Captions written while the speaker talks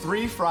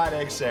3 fried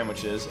egg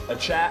sandwiches, a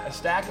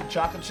stack of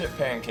chocolate chip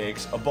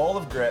pancakes, a bowl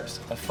of grips,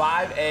 a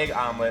 5-egg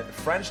omelet,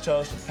 French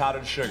toast with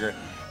powdered sugar,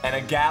 and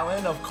a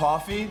gallon of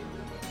coffee,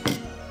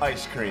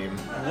 ice cream.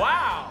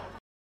 Wow!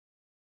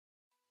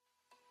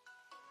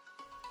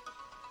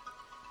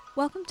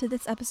 Welcome to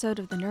this episode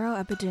of the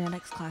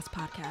Neuroepigenetics Class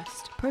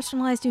Podcast.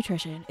 Personalized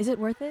nutrition, is it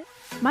worth it?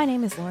 My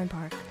name is Lauren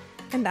Park.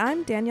 And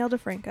I'm Danielle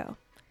DeFranco.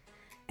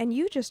 And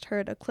you just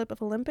heard a clip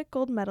of Olympic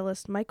gold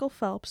medalist Michael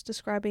Phelps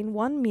describing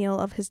one meal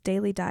of his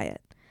daily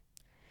diet.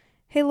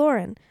 Hey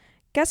Lauren,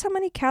 guess how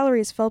many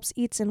calories Phelps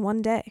eats in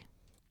one day?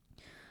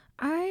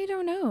 I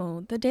don't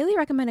know. The daily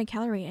recommended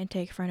calorie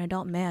intake for an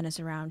adult man is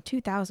around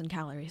 2,000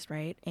 calories,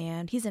 right?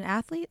 And he's an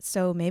athlete,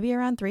 so maybe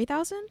around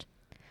 3,000?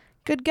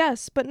 Good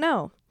guess, but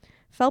no.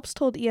 Phelps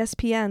told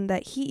ESPN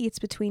that he eats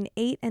between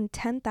 8 and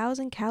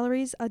 10,000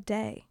 calories a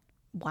day.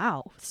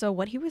 Wow, so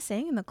what he was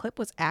saying in the clip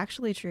was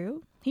actually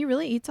true? He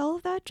really eats all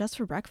of that just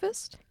for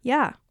breakfast?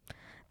 Yeah.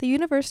 The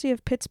University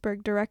of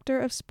Pittsburgh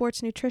director of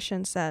sports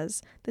nutrition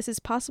says this is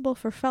possible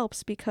for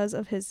Phelps because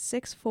of his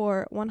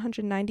 6'4",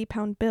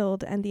 190-pound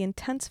build and the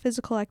intense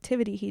physical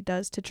activity he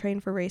does to train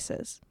for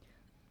races.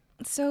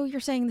 So you're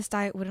saying this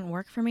diet wouldn't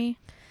work for me?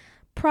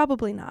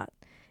 Probably not.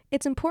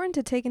 It's important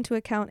to take into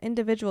account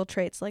individual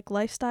traits like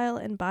lifestyle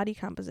and body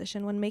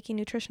composition when making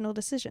nutritional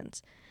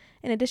decisions,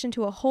 in addition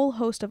to a whole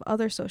host of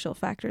other social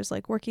factors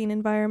like working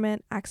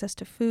environment, access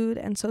to food,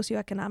 and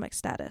socioeconomic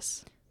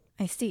status.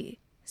 I see.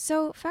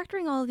 So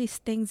factoring all of these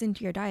things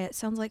into your diet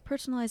sounds like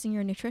personalizing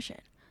your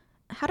nutrition.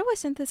 How do I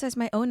synthesize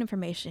my own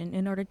information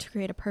in order to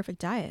create a perfect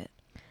diet?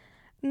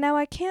 Now,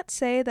 I can't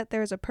say that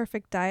there's a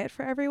perfect diet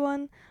for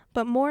everyone,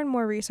 but more and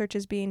more research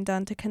is being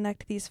done to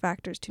connect these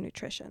factors to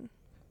nutrition.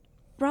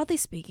 Broadly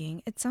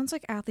speaking, it sounds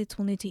like athletes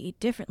will need to eat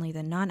differently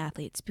than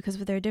non-athletes because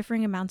of their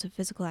differing amounts of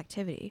physical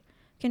activity.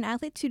 Can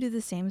athletes who do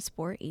the same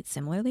sport eat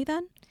similarly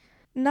then?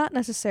 Not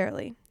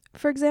necessarily.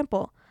 For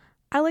example,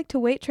 I like to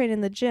weight train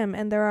in the gym,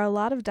 and there are a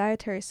lot of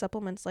dietary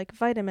supplements like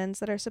vitamins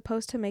that are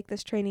supposed to make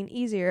this training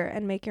easier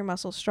and make your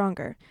muscles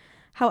stronger.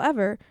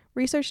 However,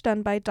 research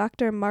done by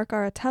Dr. Mark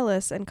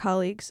Aratellis and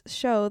colleagues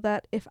show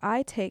that if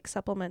I take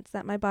supplements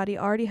that my body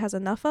already has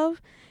enough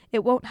of,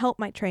 it won't help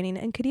my training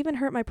and could even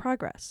hurt my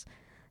progress.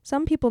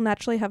 Some people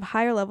naturally have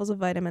higher levels of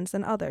vitamins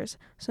than others,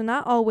 so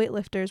not all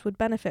weightlifters would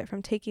benefit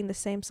from taking the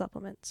same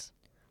supplements.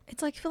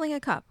 It's like filling a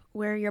cup,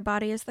 where your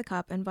body is the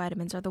cup and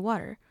vitamins are the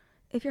water.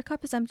 If your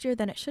cup is emptier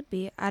than it should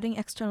be, adding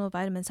external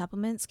vitamin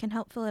supplements can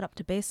help fill it up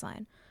to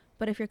baseline.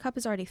 But if your cup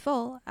is already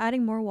full,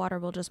 adding more water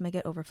will just make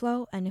it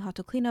overflow, and you'll have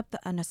to clean up the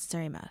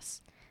unnecessary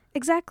mess.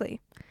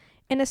 Exactly.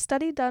 In a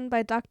study done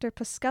by Dr.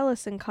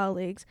 Paskelis and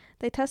colleagues,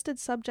 they tested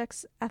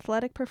subjects'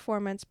 athletic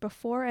performance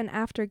before and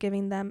after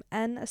giving them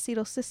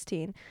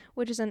N-acetylcysteine,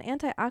 which is an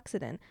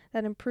antioxidant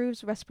that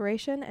improves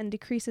respiration and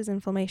decreases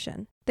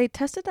inflammation. They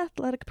tested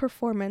athletic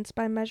performance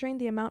by measuring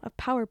the amount of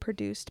power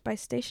produced by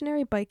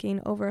stationary biking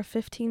over a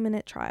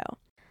 15-minute trial.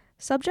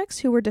 Subjects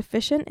who were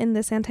deficient in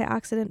this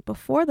antioxidant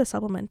before the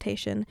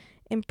supplementation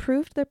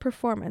improved their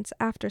performance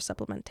after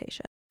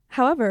supplementation.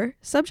 However,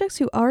 subjects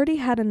who already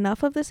had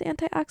enough of this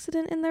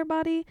antioxidant in their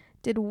body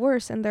did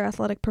worse in their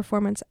athletic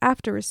performance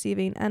after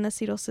receiving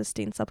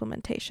N-acetylcysteine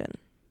supplementation.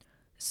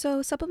 So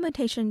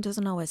supplementation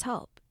doesn't always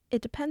help.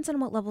 It depends on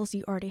what levels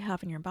you already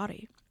have in your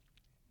body.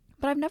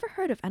 But I've never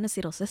heard of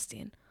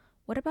N-acetylcysteine.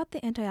 What about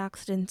the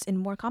antioxidants in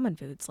more common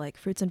foods like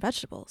fruits and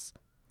vegetables?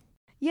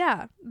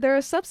 Yeah, there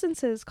are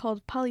substances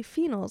called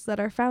polyphenols that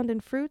are found in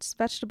fruits,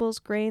 vegetables,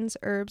 grains,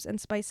 herbs, and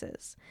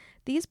spices.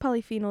 These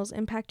polyphenols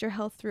impact your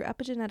health through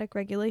epigenetic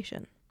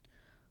regulation.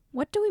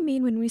 What do we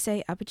mean when we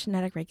say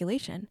epigenetic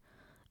regulation?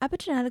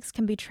 Epigenetics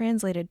can be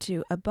translated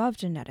to above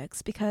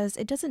genetics because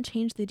it doesn't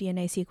change the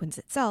DNA sequence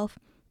itself,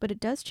 but it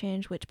does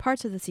change which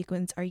parts of the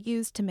sequence are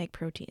used to make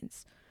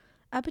proteins.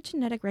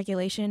 Epigenetic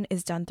regulation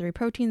is done through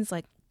proteins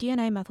like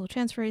DNA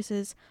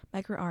methyltransferases,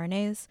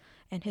 microRNAs,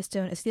 and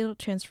histone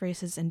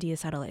acetyltransferases and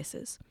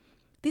deacetylases.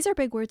 These are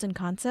big words and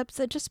concepts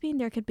that just mean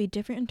there could be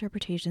different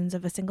interpretations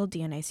of a single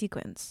DNA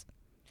sequence.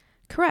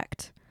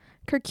 Correct.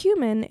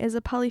 Curcumin is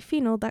a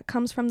polyphenol that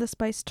comes from the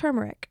spice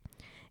turmeric.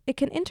 It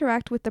can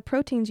interact with the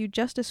proteins you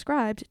just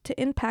described to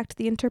impact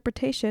the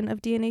interpretation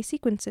of DNA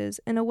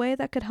sequences in a way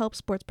that could help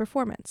sports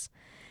performance.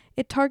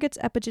 It targets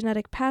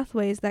epigenetic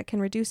pathways that can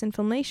reduce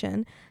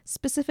inflammation,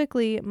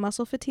 specifically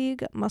muscle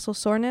fatigue, muscle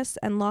soreness,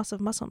 and loss of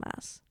muscle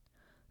mass.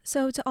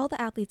 So to all the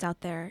athletes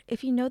out there,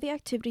 if you know the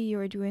activity you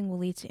are doing will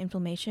lead to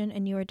inflammation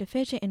and you are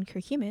deficient in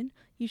curcumin,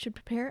 you should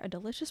prepare a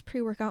delicious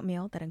pre-workout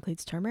meal that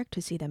includes turmeric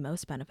to see the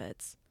most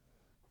benefits.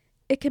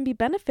 It can be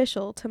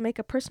beneficial to make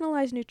a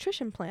personalized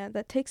nutrition plan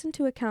that takes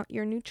into account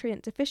your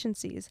nutrient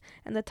deficiencies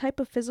and the type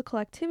of physical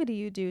activity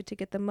you do to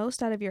get the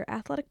most out of your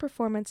athletic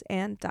performance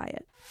and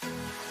diet.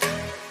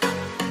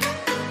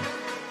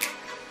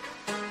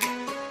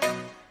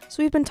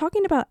 So we've been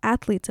talking about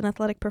athletes and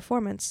athletic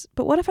performance,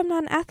 but what if I'm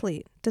not an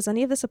athlete? Does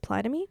any of this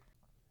apply to me?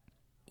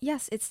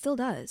 Yes, it still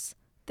does.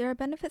 There are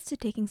benefits to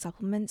taking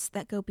supplements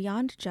that go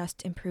beyond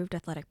just improved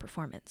athletic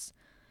performance.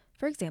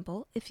 For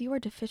example, if you are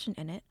deficient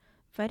in it,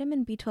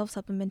 vitamin B12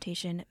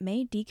 supplementation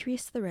may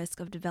decrease the risk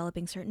of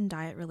developing certain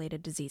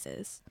diet-related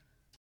diseases.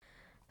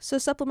 So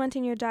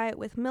supplementing your diet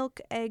with milk,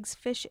 eggs,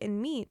 fish,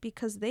 and meat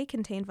because they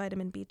contain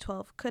vitamin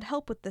B12 could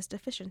help with this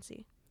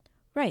deficiency.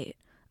 Right.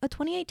 A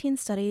 2018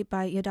 study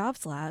by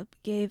Yadav's lab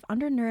gave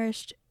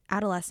undernourished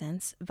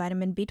adolescents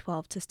vitamin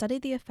B12 to study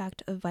the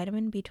effect of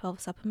vitamin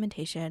B12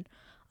 supplementation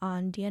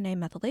on DNA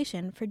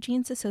methylation for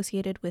genes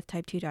associated with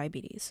type 2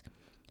 diabetes.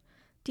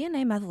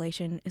 DNA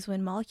methylation is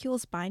when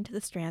molecules bind to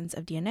the strands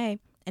of DNA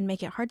and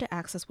make it hard to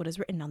access what is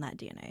written on that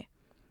DNA.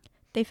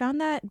 They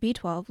found that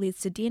B12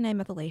 leads to DNA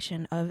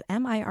methylation of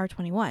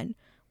MIR21,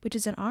 which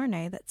is an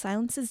RNA that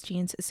silences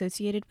genes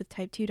associated with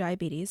type 2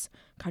 diabetes,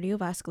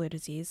 cardiovascular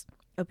disease,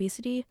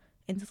 obesity,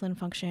 insulin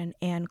function,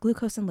 and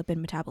glucose and lipid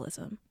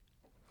metabolism.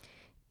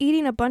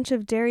 Eating a bunch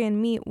of dairy and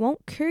meat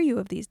won't cure you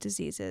of these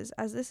diseases,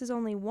 as this is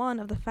only one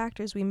of the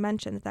factors we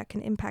mentioned that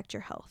can impact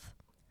your health.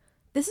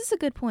 This is a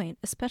good point,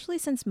 especially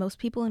since most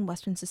people in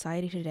Western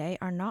society today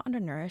are not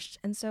undernourished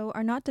and so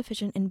are not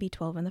deficient in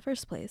B12 in the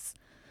first place.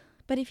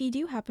 But if you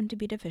do happen to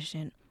be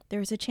deficient,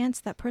 there is a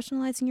chance that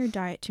personalizing your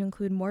diet to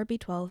include more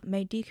B12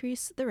 may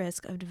decrease the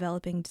risk of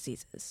developing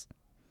diseases.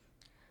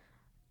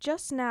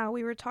 Just now,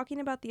 we were talking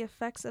about the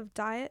effects of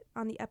diet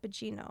on the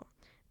epigenome.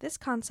 This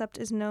concept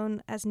is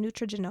known as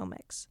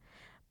nutrigenomics.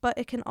 But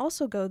it can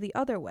also go the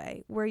other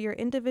way, where your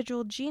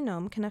individual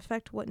genome can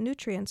affect what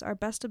nutrients are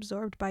best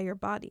absorbed by your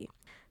body.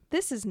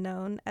 This is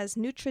known as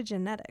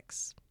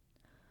nutrigenetics.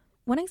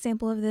 One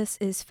example of this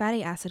is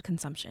fatty acid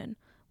consumption.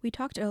 We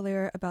talked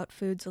earlier about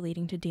foods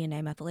leading to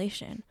DNA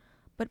methylation,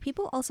 but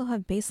people also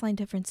have baseline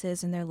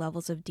differences in their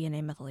levels of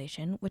DNA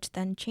methylation, which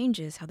then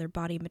changes how their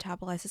body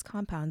metabolizes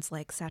compounds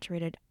like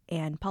saturated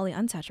and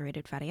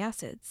polyunsaturated fatty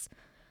acids.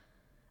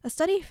 A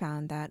study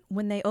found that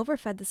when they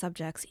overfed the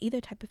subjects either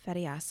type of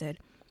fatty acid,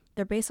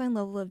 their baseline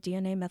level of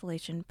DNA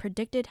methylation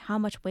predicted how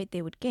much weight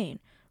they would gain,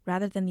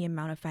 rather than the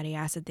amount of fatty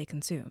acid they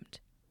consumed.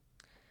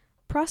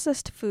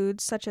 Processed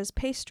foods such as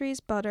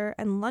pastries, butter,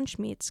 and lunch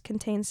meats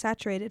contain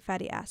saturated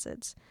fatty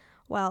acids,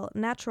 while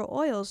natural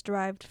oils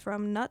derived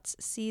from nuts,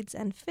 seeds,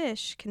 and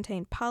fish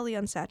contain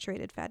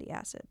polyunsaturated fatty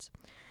acids.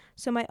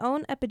 So my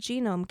own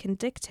epigenome can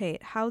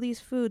dictate how these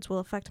foods will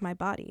affect my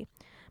body.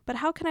 But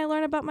how can I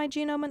learn about my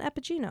genome and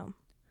epigenome?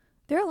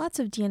 There are lots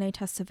of DNA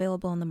tests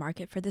available on the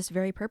market for this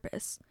very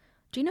purpose.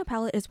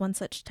 GenoPalette is one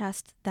such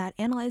test that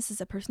analyzes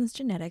a person's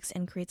genetics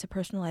and creates a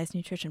personalized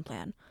nutrition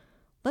plan.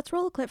 Let's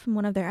roll a clip from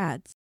one of their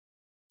ads.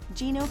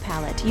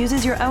 GenoPalette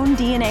uses your own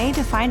DNA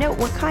to find out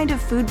what kind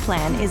of food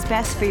plan is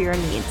best for your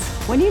needs.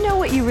 When you know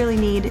what you really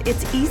need,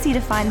 it's easy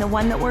to find the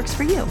one that works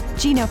for you.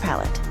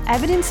 GenoPalette,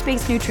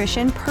 evidence-based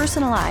nutrition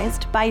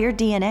personalized by your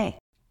DNA.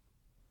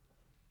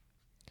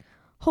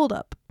 Hold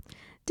up.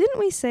 Didn't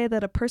we say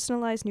that a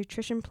personalized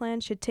nutrition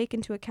plan should take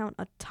into account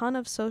a ton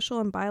of social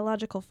and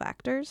biological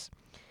factors?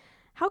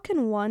 How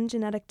can one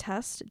genetic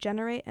test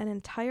generate an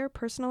entire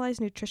personalized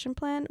nutrition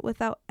plan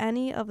without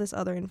any of this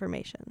other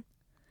information?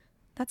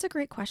 That's a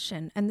great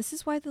question, and this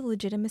is why the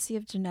legitimacy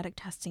of genetic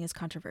testing is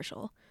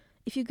controversial.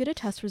 If you get a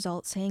test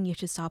result saying you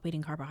should stop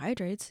eating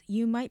carbohydrates,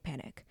 you might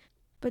panic.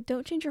 But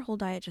don't change your whole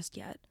diet just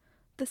yet.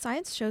 The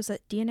science shows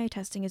that DNA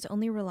testing is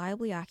only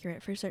reliably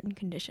accurate for certain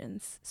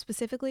conditions,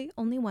 specifically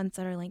only ones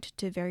that are linked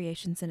to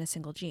variations in a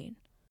single gene.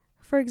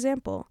 For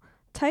example,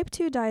 type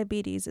 2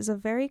 diabetes is a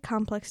very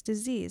complex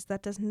disease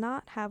that does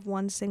not have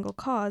one single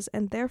cause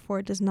and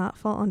therefore does not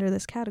fall under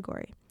this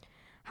category.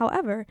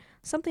 However,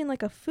 something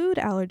like a food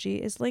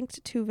allergy is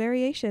linked to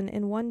variation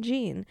in one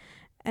gene,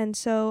 and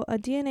so a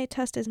DNA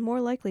test is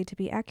more likely to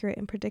be accurate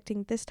in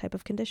predicting this type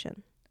of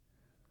condition.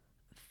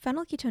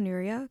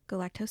 Phenylketonuria,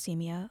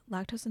 galactosemia,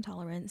 lactose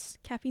intolerance,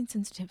 caffeine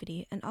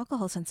sensitivity, and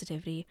alcohol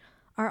sensitivity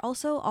are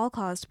also all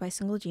caused by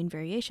single gene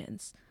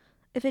variations.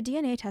 If a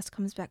DNA test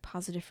comes back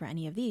positive for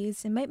any of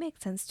these, it might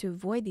make sense to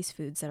avoid these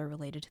foods that are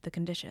related to the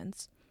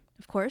conditions.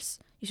 Of course,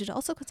 you should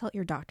also consult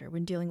your doctor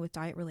when dealing with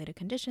diet-related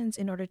conditions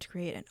in order to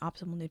create an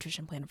optimal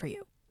nutrition plan for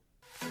you.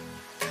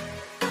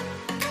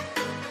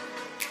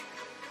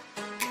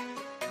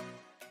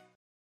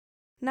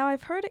 Now,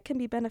 I've heard it can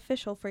be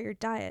beneficial for your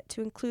diet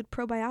to include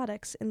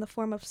probiotics in the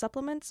form of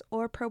supplements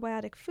or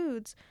probiotic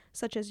foods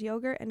such as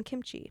yogurt and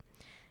kimchi.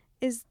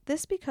 Is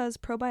this because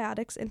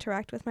probiotics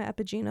interact with my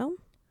epigenome?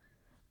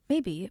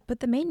 Maybe, but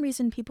the main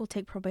reason people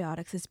take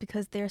probiotics is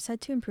because they are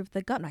said to improve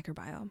the gut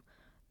microbiome.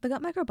 The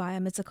gut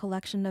microbiome is a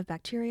collection of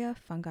bacteria,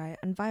 fungi,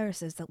 and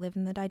viruses that live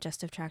in the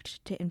digestive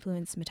tract to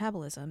influence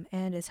metabolism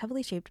and is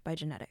heavily shaped by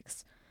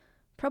genetics.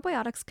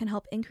 Probiotics can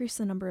help increase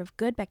the number of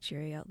good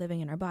bacteria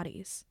living in our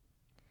bodies.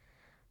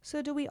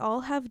 So do we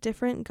all have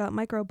different gut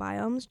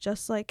microbiomes,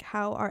 just like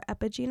how our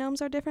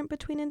epigenomes are different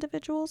between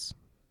individuals?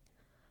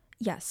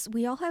 Yes,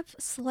 we all have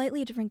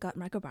slightly different gut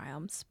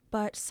microbiomes,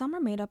 but some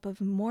are made up of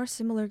more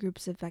similar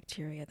groups of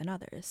bacteria than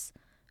others.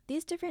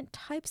 These different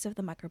types of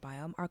the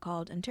microbiome are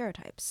called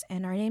enterotypes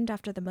and are named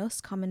after the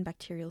most common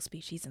bacterial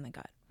species in the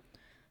gut.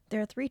 There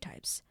are 3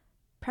 types: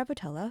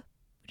 Prevotella,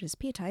 which is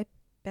P-type,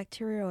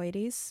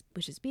 Bacteroides,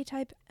 which is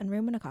B-type, and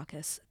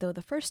Rhamnococcus, though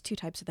the first 2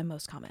 types are the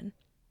most common.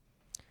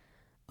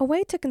 A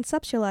way to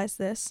conceptualize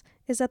this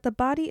is that the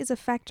body is a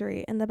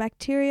factory and the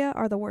bacteria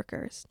are the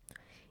workers.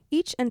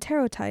 Each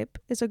enterotype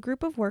is a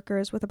group of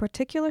workers with a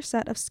particular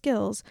set of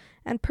skills,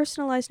 and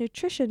personalized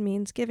nutrition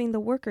means giving the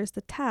workers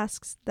the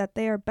tasks that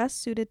they are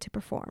best suited to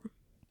perform.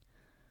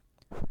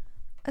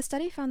 A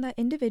study found that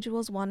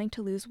individuals wanting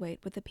to lose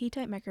weight with the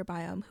P-type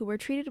microbiome who were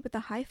treated with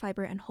a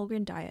high-fiber and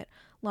whole-grain diet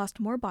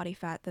lost more body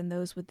fat than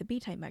those with the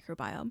B-type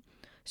microbiome,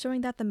 showing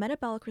that the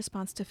metabolic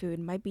response to food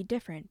might be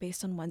different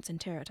based on one's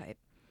enterotype.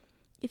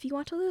 If you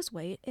want to lose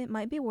weight, it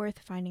might be worth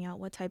finding out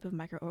what type of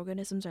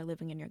microorganisms are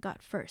living in your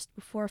gut first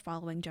before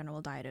following general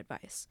diet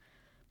advice.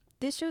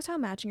 This shows how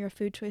matching your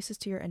food choices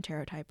to your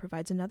enterotype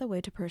provides another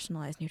way to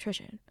personalize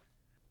nutrition.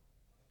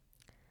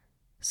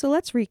 So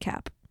let's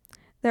recap.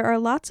 There are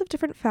lots of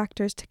different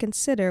factors to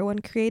consider when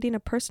creating a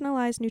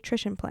personalized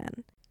nutrition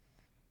plan.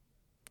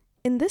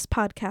 In this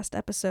podcast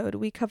episode,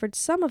 we covered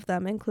some of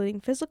them, including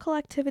physical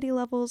activity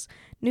levels,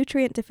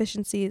 nutrient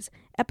deficiencies,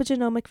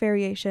 epigenomic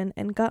variation,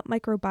 and gut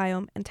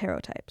microbiome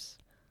enterotypes.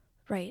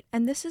 Right,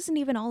 and this isn't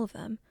even all of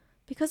them.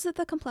 Because of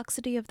the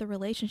complexity of the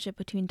relationship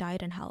between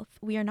diet and health,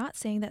 we are not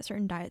saying that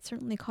certain diets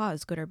certainly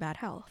cause good or bad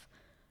health.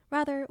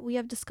 Rather, we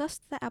have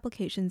discussed the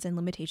applications and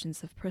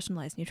limitations of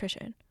personalized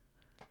nutrition.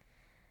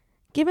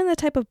 Given the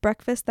type of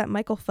breakfast that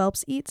Michael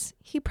Phelps eats,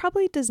 he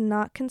probably does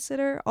not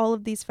consider all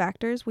of these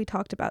factors we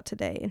talked about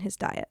today in his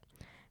diet.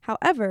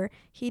 However,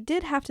 he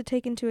did have to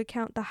take into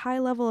account the high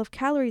level of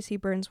calories he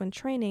burns when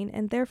training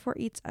and therefore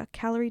eats a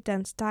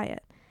calorie-dense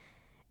diet.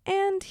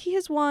 And he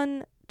has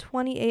won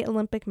 28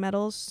 Olympic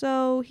medals,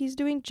 so he's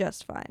doing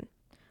just fine.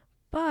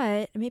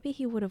 But maybe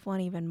he would have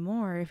won even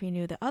more if he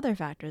knew the other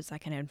factors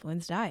that can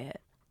influence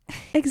diet.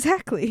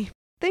 Exactly.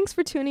 Thanks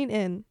for tuning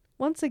in.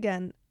 Once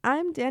again,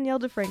 I'm Danielle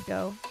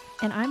DeFranco.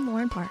 And I'm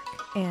Lauren Park.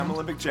 And I'm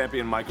Olympic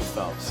champion Michael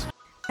Phelps.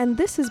 And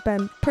this has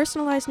been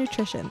Personalized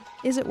Nutrition.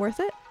 Is it worth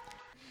it?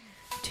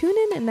 Tune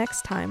in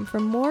next time for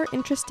more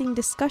interesting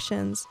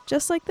discussions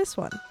just like this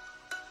one.